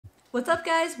What's up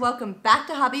guys? Welcome back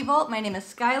to HobbyVolt. My name is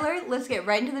Skylar. Let's get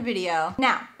right into the video.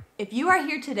 Now, if you are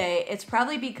here today, it's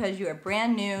probably because you are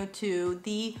brand new to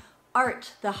the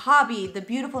art, the hobby, the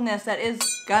beautifulness that is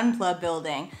Gunpla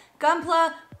building.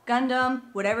 Gunpla, Gundam,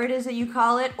 whatever it is that you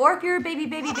call it, or if you're a baby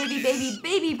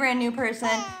brand new person,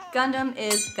 Gundam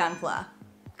is Gunpla.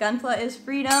 Gunpla is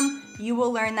freedom. You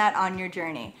will learn that on your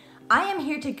journey. I am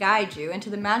here to guide you into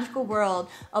the magical world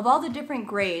of all the different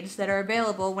grades that are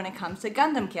available when it comes to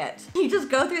Gundam kits. You just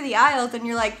go through the aisles and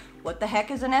you're like, what the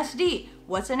heck is an SD?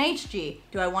 What's an HG?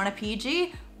 Do I want a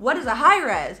PG? What is a high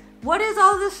res? What is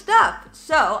all this stuff?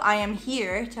 So I am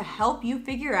here to help you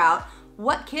figure out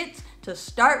what kits to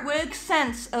start with,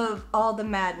 sense of all the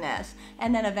madness.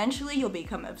 And then eventually you'll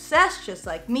become obsessed just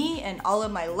like me and all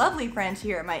of my lovely friends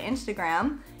here at my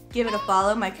Instagram. Give it a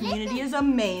follow, my community is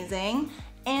amazing.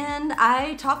 And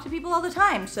I talk to people all the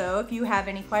time, so if you have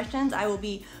any questions, I will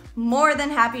be more than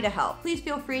happy to help. Please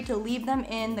feel free to leave them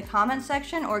in the comment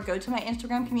section or go to my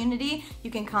Instagram community.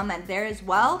 You can comment there as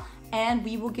well, and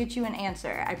we will get you an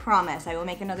answer. I promise. I will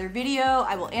make another video.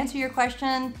 I will answer your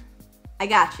question. I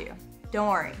got you. Don't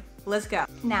worry. Let's go.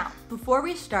 Now, before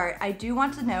we start, I do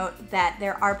want to note that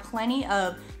there are plenty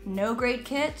of no-grade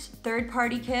kits,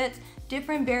 third-party kits,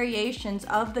 different variations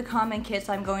of the common kits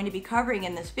I'm going to be covering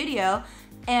in this video,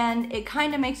 and it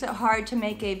kind of makes it hard to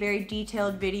make a very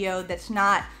detailed video that's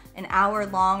not an hour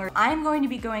long. I'm going to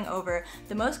be going over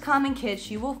the most common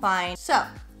kits you will find. So,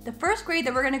 the first grade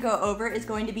that we're going to go over is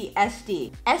going to be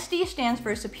SD. SD stands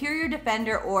for Superior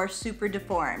Defender or Super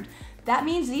Deformed. That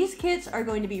means these kits are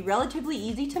going to be relatively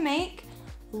easy to make,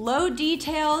 low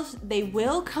details, they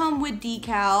will come with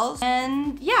decals,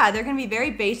 and yeah, they're going to be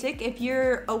very basic. If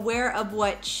you're aware of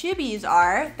what chibis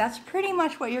are, that's pretty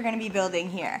much what you're going to be building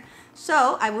here.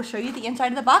 So I will show you the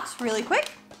inside of the box really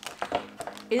quick.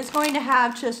 It is going to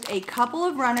have just a couple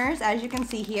of runners, as you can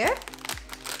see here.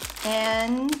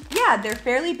 And yeah, they're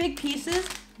fairly big pieces.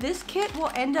 This kit will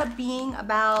end up being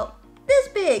about this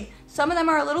big. Some of them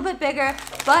are a little bit bigger,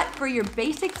 but for your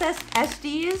basic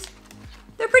SDs,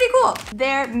 they're pretty cool.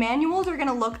 Their manuals are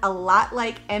gonna look a lot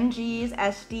like MGs.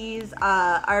 SDs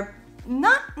are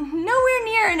nowhere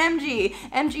near an MG.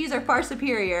 MGs are far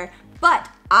superior, but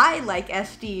I like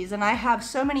SDs, and I have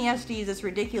so many SDs, it's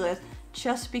ridiculous,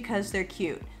 just because they're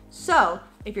cute. So,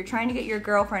 if you're trying to get your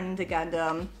girlfriend into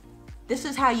Gundam, this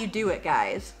is how you do it,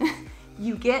 guys.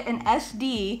 You get an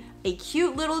SD, a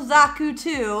cute little Zaku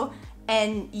too,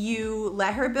 and you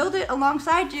let her build it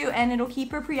alongside you, and it'll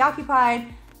keep her preoccupied.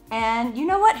 And you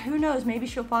know what? Who knows? Maybe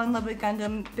she'll fall in love with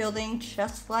Gundam building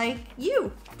just like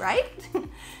you, right?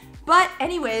 But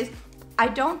anyways, I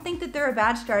don't think that they're a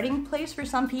bad starting place for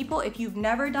some people. If you've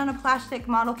never done a plastic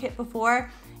model kit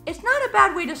before, it's not a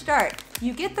bad way to start.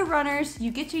 You get the runners,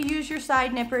 you get to use your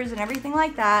side nippers and everything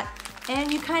like that,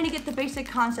 and you kind of get the basic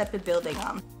concept of building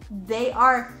them. They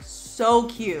are so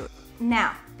cute.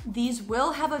 Now, these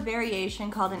will have a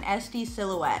variation called an SD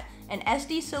silhouette. An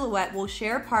SD silhouette will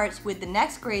share parts with the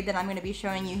next grade that I'm going to be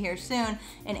showing you here soon,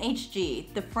 an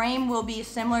HG. The frame will be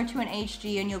similar to an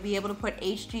HG, and you'll be able to put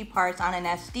HG parts on an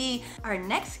SD. Our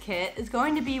next kit is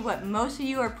going to be what most of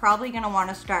you are probably going to want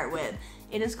to start with.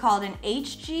 It is called an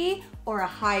HG or a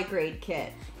high grade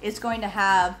kit. It's going to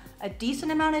have a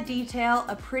decent amount of detail,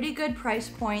 a pretty good price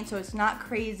point, so it's not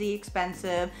crazy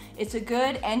expensive. It's a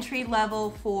good entry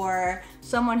level for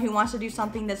someone who wants to do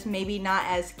something that's maybe not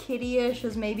as kiddie-ish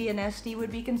as maybe an SD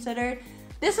would be considered.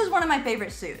 This is one of my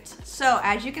favorite suits. So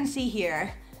as you can see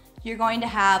here, you're going to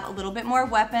have a little bit more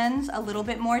weapons, a little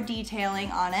bit more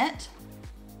detailing on it.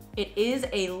 It is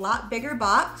a lot bigger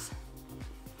box.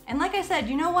 And like I said,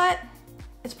 you know what?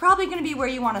 It's probably gonna be where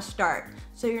you wanna start.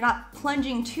 So you're not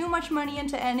plunging too much money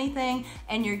into anything,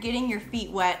 and you're getting your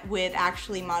feet wet with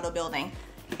actually model building.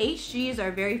 HGs are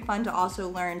very fun to also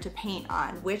learn to paint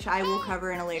on, which I will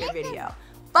cover in a later video.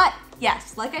 But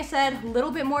yes, like I said, a little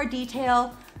bit more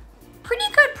detail, pretty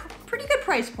good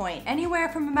price point. Anywhere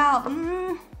from about,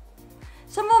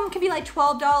 some of them can be like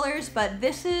 $12, but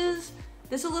this is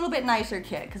a little bit nicer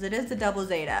kit because it is the double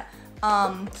Zeta.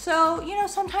 So, you know,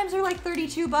 sometimes they're like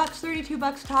 32 bucks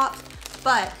tops,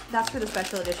 but that's for the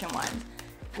special edition ones.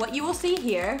 What you will see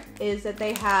here is that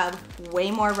they have way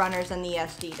more runners than the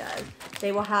SD does.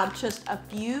 They will have just a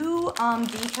few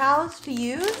decals to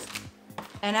use,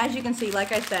 and as you can see,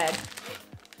 like I said,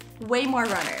 way more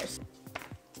runners.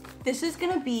 This is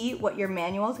gonna be what your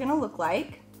manual is gonna look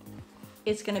like.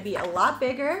 It's gonna be a lot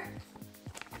bigger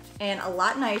and a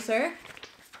lot nicer.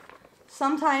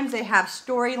 Sometimes they have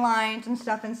storylines and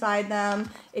stuff inside them.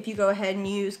 If you go ahead and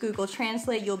use Google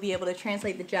Translate, you'll be able to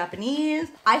translate the Japanese.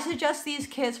 I suggest these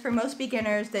kits for most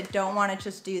beginners that don't want to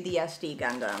just do the SD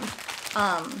Gundam.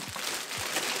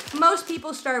 Most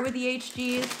people start with the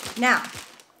HGs. Now,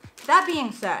 that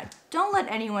being said, don't let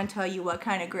anyone tell you what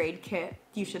kind of grade kit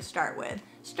you should start with.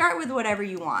 Start with whatever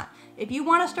you want. If you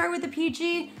want to start with the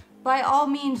PG, by all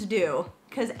means do,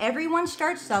 because everyone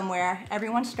starts somewhere.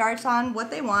 Everyone starts on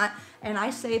what they want, and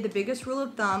I say the biggest rule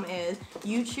of thumb is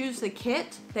you choose the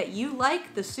kit that you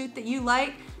like, the suit that you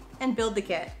like, and build the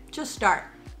kit. Just start.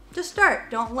 Just start.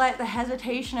 Don't let the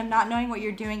hesitation of not knowing what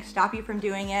you're doing stop you from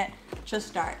doing it. Just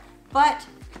start. But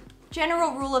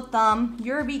general rule of thumb,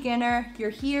 you're a beginner, you're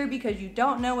here because you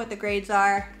don't know what the grades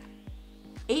are.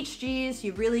 HGs,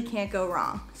 you really can't go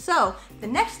wrong. So the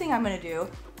next thing I'm gonna do,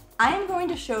 I am going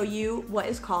to show you what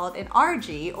is called an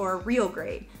RG, or a real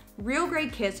grade. Real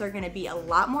grade kits are gonna be a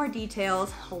lot more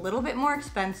details, a little bit more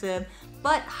expensive,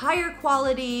 but higher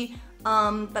quality,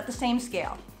 but the same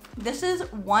scale. This is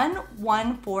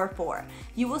 1144.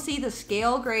 You will see the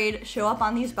scale grade show up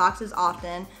on these boxes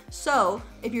often. So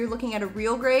if you're looking at a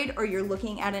real grade or you're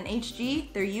looking at an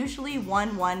HG, they're usually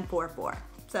 1144.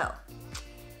 So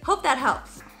hope that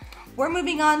helps. We're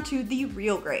moving on to the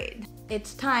real grade.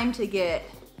 It's time to get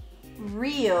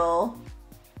real.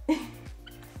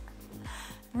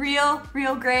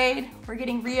 real grade. We're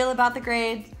getting real about the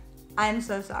grades. I'm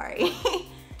so sorry.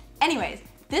 Anyways,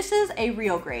 this is a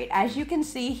real grade. As you can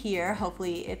see here,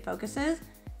 hopefully it focuses,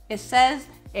 it says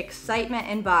excitement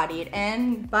embodied,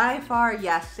 and by far,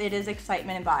 yes, it is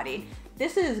excitement embodied.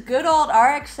 This is good old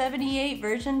RX-78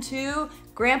 version 2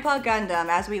 Grandpa Gundam,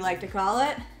 as we like to call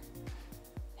it.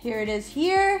 Here it is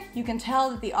here. You can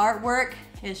tell that the artwork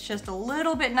is just a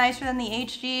little bit nicer than the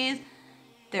HGs.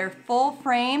 They're full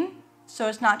frame, so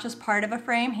it's not just part of a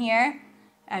frame here.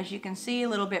 As you can see, a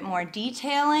little bit more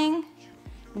detailing.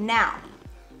 Now,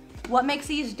 what makes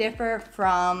these differ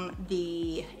from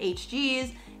the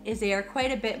HGs is they are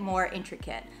quite a bit more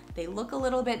intricate. They look a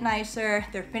little bit nicer,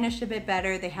 they're finished a bit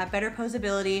better, they have better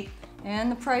posability,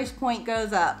 and the price point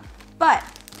goes up. But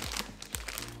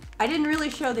I didn't really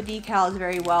show the decals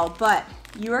very well, but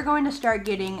you are going to start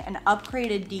getting an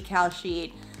upgraded decal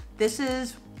sheet.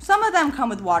 Some of them come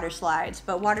with water slides,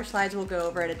 but water slides we'll go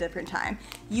over at a different time.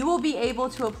 You will be able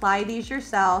to apply these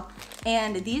yourself,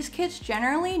 and these kits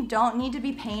generally don't need to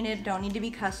be painted, don't need to be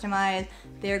customized.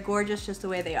 They're gorgeous just the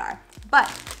way they are.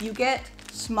 But you get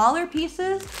smaller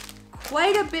pieces,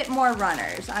 quite a bit more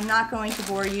runners. I'm not going to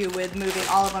bore you with moving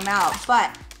all of them out,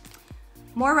 but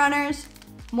more runners,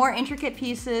 more intricate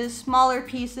pieces, smaller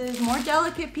pieces, more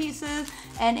delicate pieces,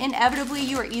 and inevitably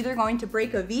you are either going to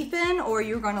break a V-fin or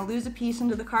you're going to lose a piece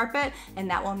into the carpet, and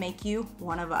that will make you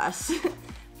one of us.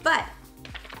 But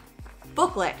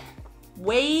booklet,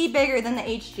 way bigger than the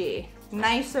HG.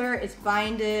 Nicer, it's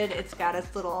binded, it's got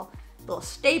its little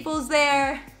staples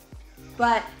there.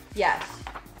 But yes,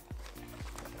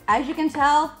 as you can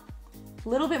tell, a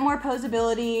little bit more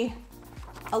posability,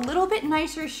 a little bit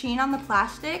nicer sheen on the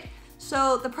plastic.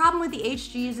 So the problem with the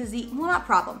HGs is the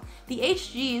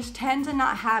HGs tend to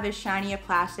not have as shiny a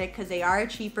plastic because they are a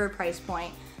cheaper price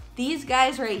point. These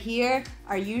guys right here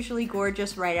are usually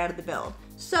gorgeous right out of the build.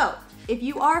 So if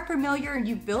you are familiar and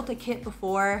you've built a kit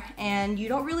before and you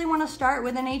don't really want to start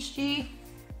with an HG,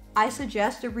 I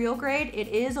suggest a real grade. It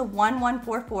is a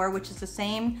 1144, which is the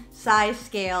same size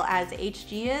scale as the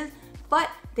HG is,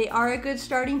 but they are a good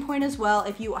starting point as well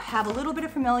if you have a little bit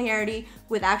of familiarity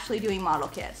with actually doing model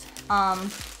kits.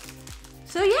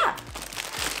 So yeah,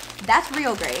 that's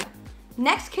real grade.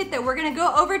 Next kit that we're gonna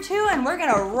go over to and we're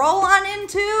gonna roll on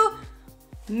into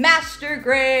master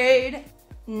grade.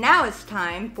 Now it's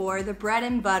time for the bread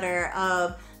and butter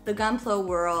of the Gunpla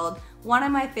world, one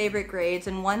of my favorite grades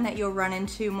and one that you'll run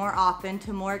into more often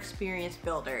to more experienced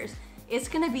builders. It's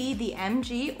gonna be the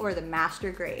MG or the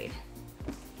master grade.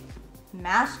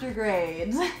 Master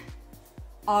grades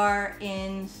are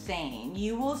insane.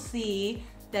 You will see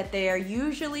that they are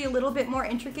usually a little bit more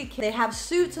intricate. They have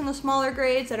suits in the smaller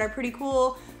grades that are pretty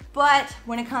cool, but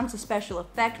when it comes to special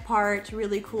effect parts,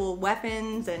 really cool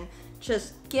weapons and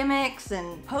just gimmicks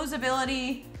and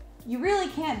posability, you really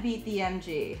can't beat the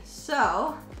MG.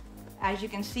 So, as you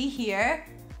can see here,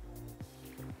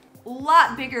 a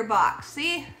lot bigger box,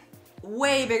 see?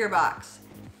 Way bigger box.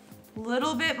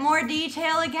 Little bit more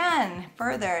detail again,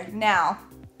 further. Now,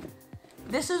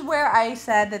 this is where I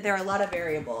said that there are a lot of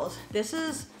variables. This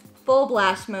is full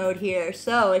blast mode here,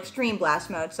 so extreme blast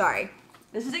mode, sorry.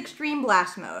 This is extreme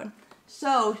blast mode.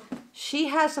 So she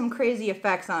has some crazy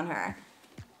effects on her.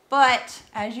 But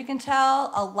as you can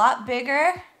tell, a lot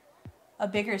bigger, a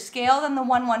bigger scale than the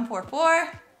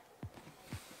 1144.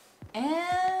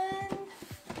 And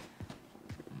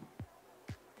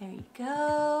there you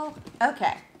go.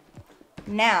 Okay.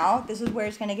 Now, this is where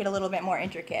it's gonna get a little bit more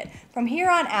intricate. From here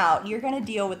on out, you're gonna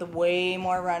deal with way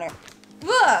more runner.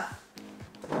 Ugh!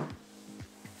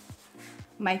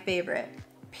 My favorite,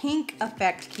 pink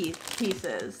effect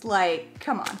pieces. Like,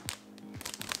 come on.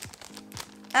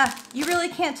 You really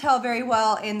can't tell very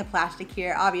well in the plastic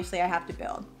here. Obviously, I have to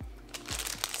build.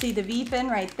 See the V-fin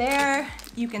right there?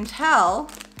 You can tell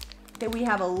that we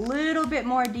have a little bit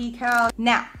more decal.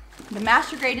 Now, the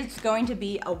master grade is going to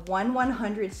be a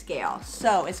 1/100 scale.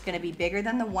 So it's gonna be bigger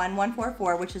than the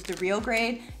 1/144, which is the real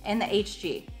grade, and the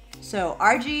HG. So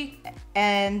RG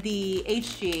and the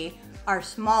HG are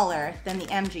smaller than the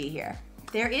MG here.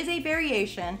 There is a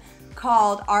variation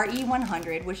called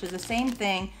RE100, which is the same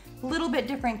thing, a little bit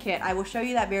different kit. I will show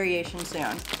you that variation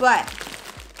soon, but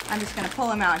I'm just gonna pull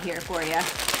them out here for you.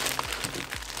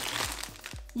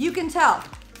 You can tell,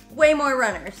 way more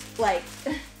runners, like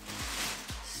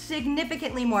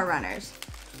significantly more runners.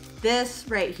 This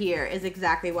right here is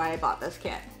exactly why I bought this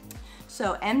kit.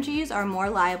 So MGs are more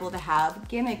liable to have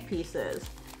gimmick pieces.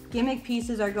 Gimmick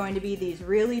pieces are going to be these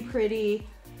really pretty,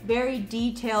 very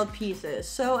detailed pieces.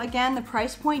 So again, the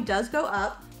price point does go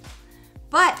up,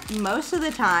 but most of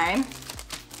the time,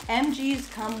 MGs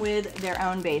come with their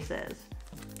own bases.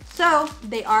 So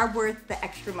they are worth the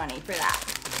extra money for that.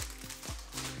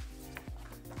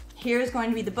 Here's going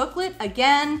to be the booklet.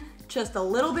 Again, just a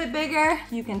little bit bigger.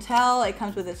 You can tell it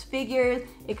comes with its figures,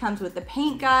 it comes with the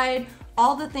paint guide,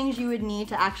 all the things you would need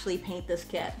to actually paint this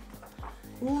kit.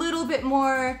 Little bit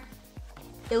more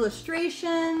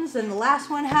illustrations than the last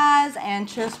one has, and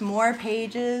just more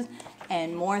pages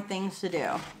and more things to do.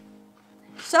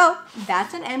 So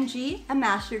that's an MG, a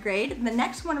master grade. The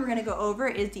next one we're gonna go over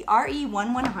is the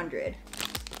RE1/100.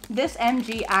 This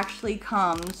MG actually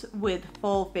comes with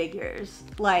full figures,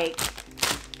 like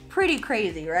pretty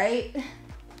crazy, right?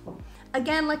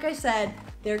 Again, like I said,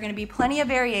 there are gonna be plenty of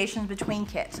variations between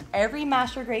kits. Every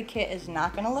master grade kit is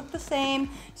not gonna look the same.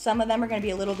 Some of them are gonna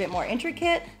be a little bit more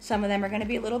intricate. Some of them are gonna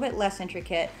be a little bit less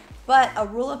intricate. But a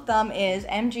rule of thumb is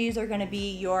MGs are gonna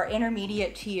be your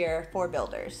intermediate tier for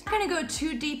builders. I'm not gonna go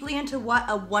too deeply into what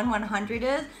a 1/100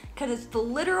 is, because it's the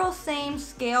literal same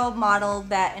scale model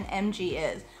that an MG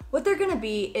is. What they're gonna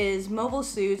be is mobile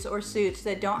suits or suits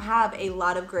that don't have a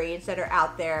lot of grades that are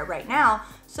out there right now.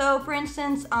 So for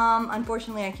instance,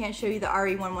 unfortunately I can't show you the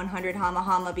RE1/100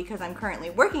 Hama because I'm currently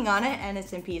working on it and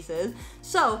it's in pieces.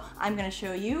 So I'm gonna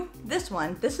show you this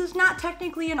one. This is not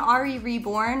technically an RE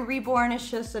Reborn. Reborn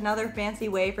is just another fancy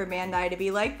way for Bandai to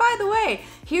be like, by the way,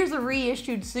 here's a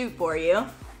reissued suit for you.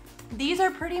 These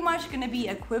are pretty much gonna be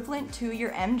equivalent to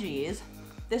your MGs.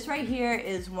 This right here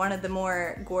is one of the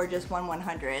more gorgeous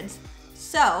 1/100s.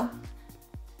 So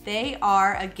they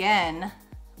are, again,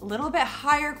 a little bit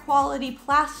higher quality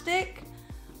plastic,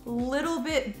 little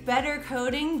bit better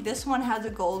coating. This one has a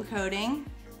gold coating.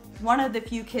 One of the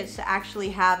few kits to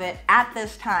actually have it at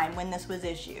this time when this was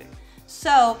issued.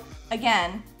 So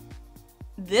again,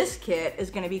 this kit is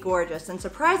gonna be gorgeous. And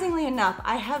surprisingly enough,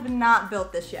 I have not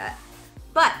built this yet,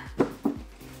 but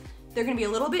they're gonna be a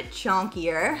little bit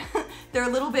chunkier. They're a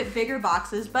little bit bigger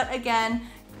boxes, but again,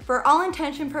 for all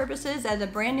intention purposes, as a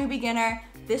brand new beginner,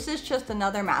 this is just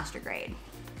another master grade.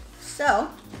 So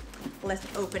let's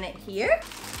open it here.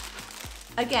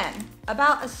 Again,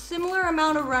 about a similar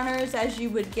amount of runners as you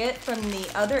would get from the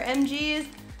other MGs.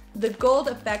 The gold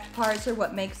effect parts are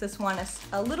what makes this one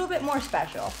a little bit more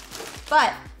special.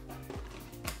 But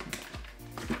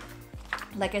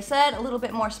like I said, a little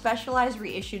bit more specialized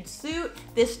reissued suit.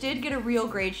 This did get a real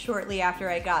grade shortly after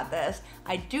I got this.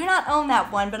 I do not own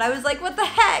that one, but I was like, what the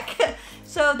heck?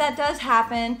 So that does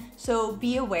happen. So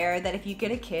be aware that if you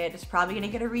get a kit, it's probably gonna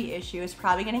get a reissue. It's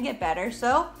probably gonna get better.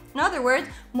 So in other words,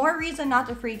 more reason not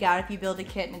to freak out if you build a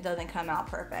kit and it doesn't come out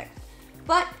perfect.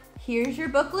 But here's your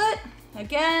booklet.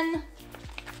 Again,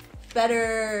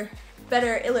 better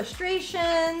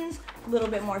illustrations, a little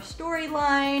bit more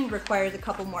storyline, requires a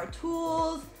couple more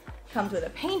tools, comes with a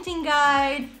painting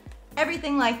guide,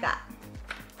 everything like that.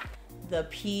 The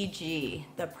PG,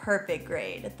 the perfect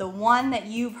grade, the one that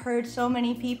you've heard so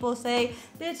many people say,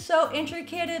 it's so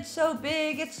intricate, it's so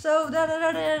big, it's so da da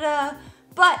da da da.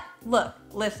 But look,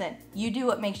 listen, you do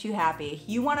what makes you happy.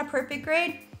 You want a perfect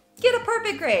grade? Get a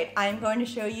perfect grade. I'm going to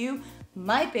show you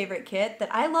my favorite kit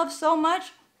that I love so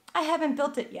much, I haven't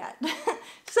built it yet.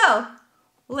 So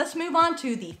let's move on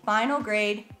to the final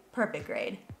grade, perfect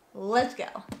grade. Let's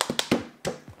go.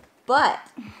 But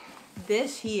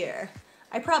this here,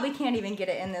 I probably can't even get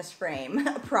it in this frame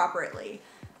properly.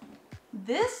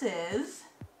 This is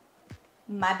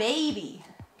my baby.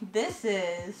 This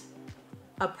is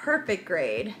a perfect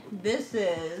grade. This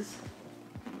is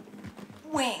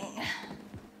Wing.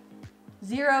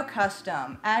 Zero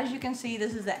Custom. As you can see,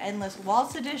 this is the Endless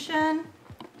Waltz edition.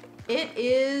 It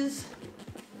is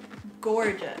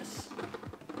gorgeous.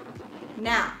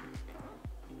 Now,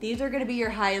 these are gonna be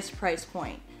your highest price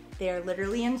point. They are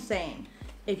literally insane.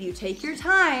 If you take your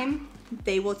time,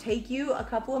 they will take you a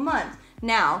couple of months.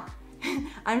 Now,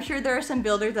 I'm sure there are some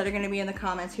builders that are gonna be in the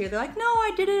comments here. They're like, no,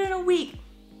 I did it in a week.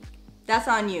 That's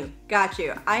on you, got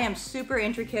you. I am super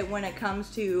intricate when it comes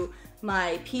to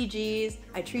my PGs.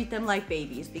 I treat them like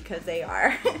babies because they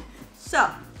are. So,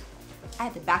 I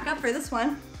have to back up for this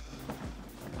one.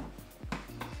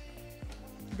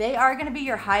 They are gonna be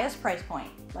your highest price point,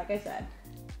 like I said,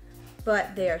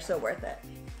 but they are so worth it.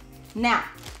 Now,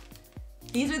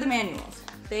 these are the manuals.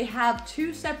 They have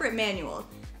two separate manuals.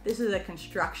 This is a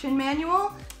construction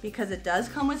manual because it does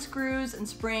come with screws and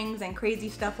springs and crazy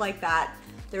stuff like that.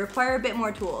 They require a bit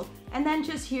more tools. And then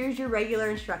just here's your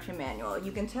regular instruction manual.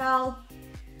 You can tell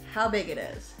how big it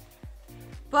is.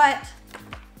 But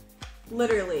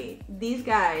literally, these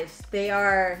guys, they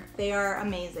are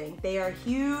amazing. They are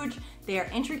huge, they are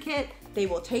intricate, they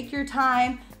will take your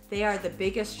time, they are the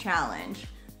biggest challenge.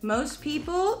 Most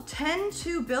people tend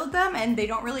to build them and they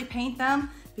don't really paint them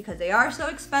because they are so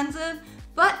expensive,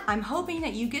 but I'm hoping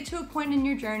that you get to a point in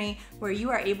your journey where you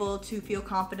are able to feel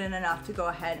confident enough to go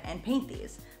ahead and paint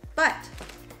these. But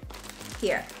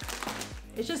here,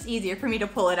 it's just easier for me to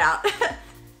pull it out.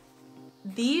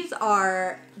 These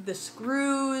are the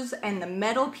screws and the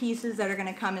metal pieces that are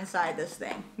gonna come inside this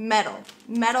thing. Metal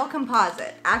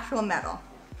composite, actual metal.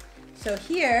 So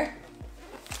here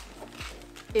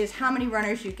is how many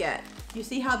runners you get. You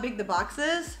see how big the box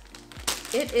is?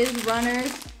 It is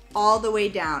runners all the way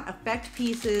down, effect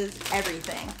pieces,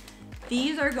 everything.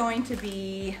 These are going to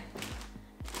be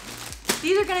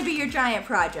your giant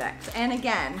projects. And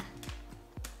again,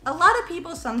 a lot of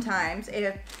people sometimes,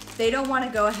 if they don't want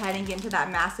to go ahead and get into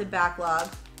that massive backlog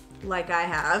like I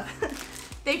have,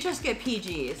 they just get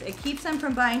PGs. It keeps them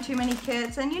from buying too many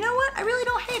kits, and you know what? I really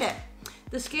don't hate it.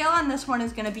 The scale on this one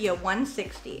is gonna be a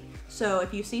 160. So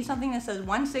if you see something that says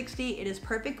 160, it is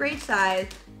perfect grade size.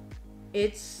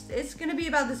 It's gonna be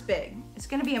about this big. It's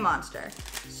gonna be a monster.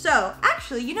 So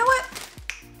actually, you know what?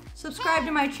 Subscribe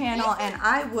to my channel and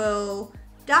I will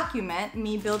document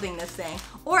me building this thing.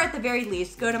 Or at the very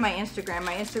least, go to my Instagram.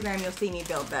 My Instagram, you'll see me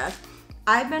build this.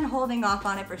 I've been holding off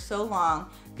on it for so long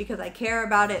because I care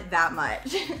about it that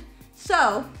much.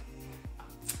 So,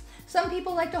 some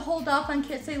people like to hold off on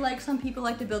kits they like, some people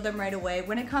like to build them right away.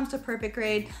 When it comes to perfect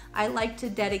grade, I like to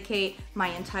dedicate my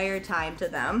entire time to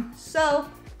them. So,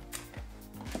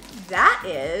 that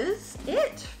is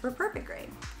it for perfect grade.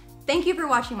 Thank you for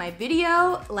watching my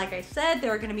video. Like I said,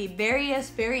 there are gonna be various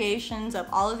variations of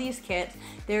all of these kits.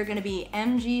 There are gonna be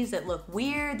MGs that look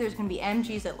weird, there's gonna be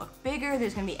MGs that look bigger,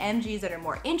 there's gonna be MGs that are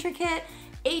more intricate,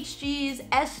 HGs,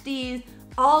 SDs,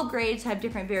 all grades have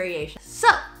different variations. So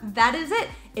that is it.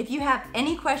 If you have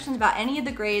any questions about any of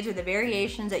the grades or the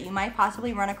variations that you might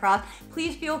possibly run across,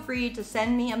 please feel free to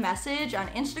send me a message on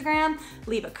Instagram,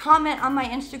 leave a comment on my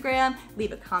Instagram,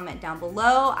 leave a comment down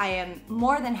below. I am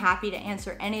more than happy to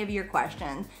answer any of your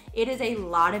questions. It is a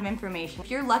lot of information. If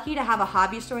you're lucky to have a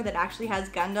hobby store that actually has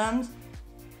Gundams,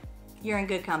 you're in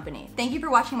good company. Thank you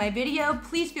for watching my video.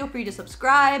 Please feel free to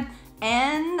subscribe,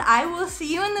 and I will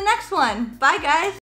see you in the next one. Bye, guys.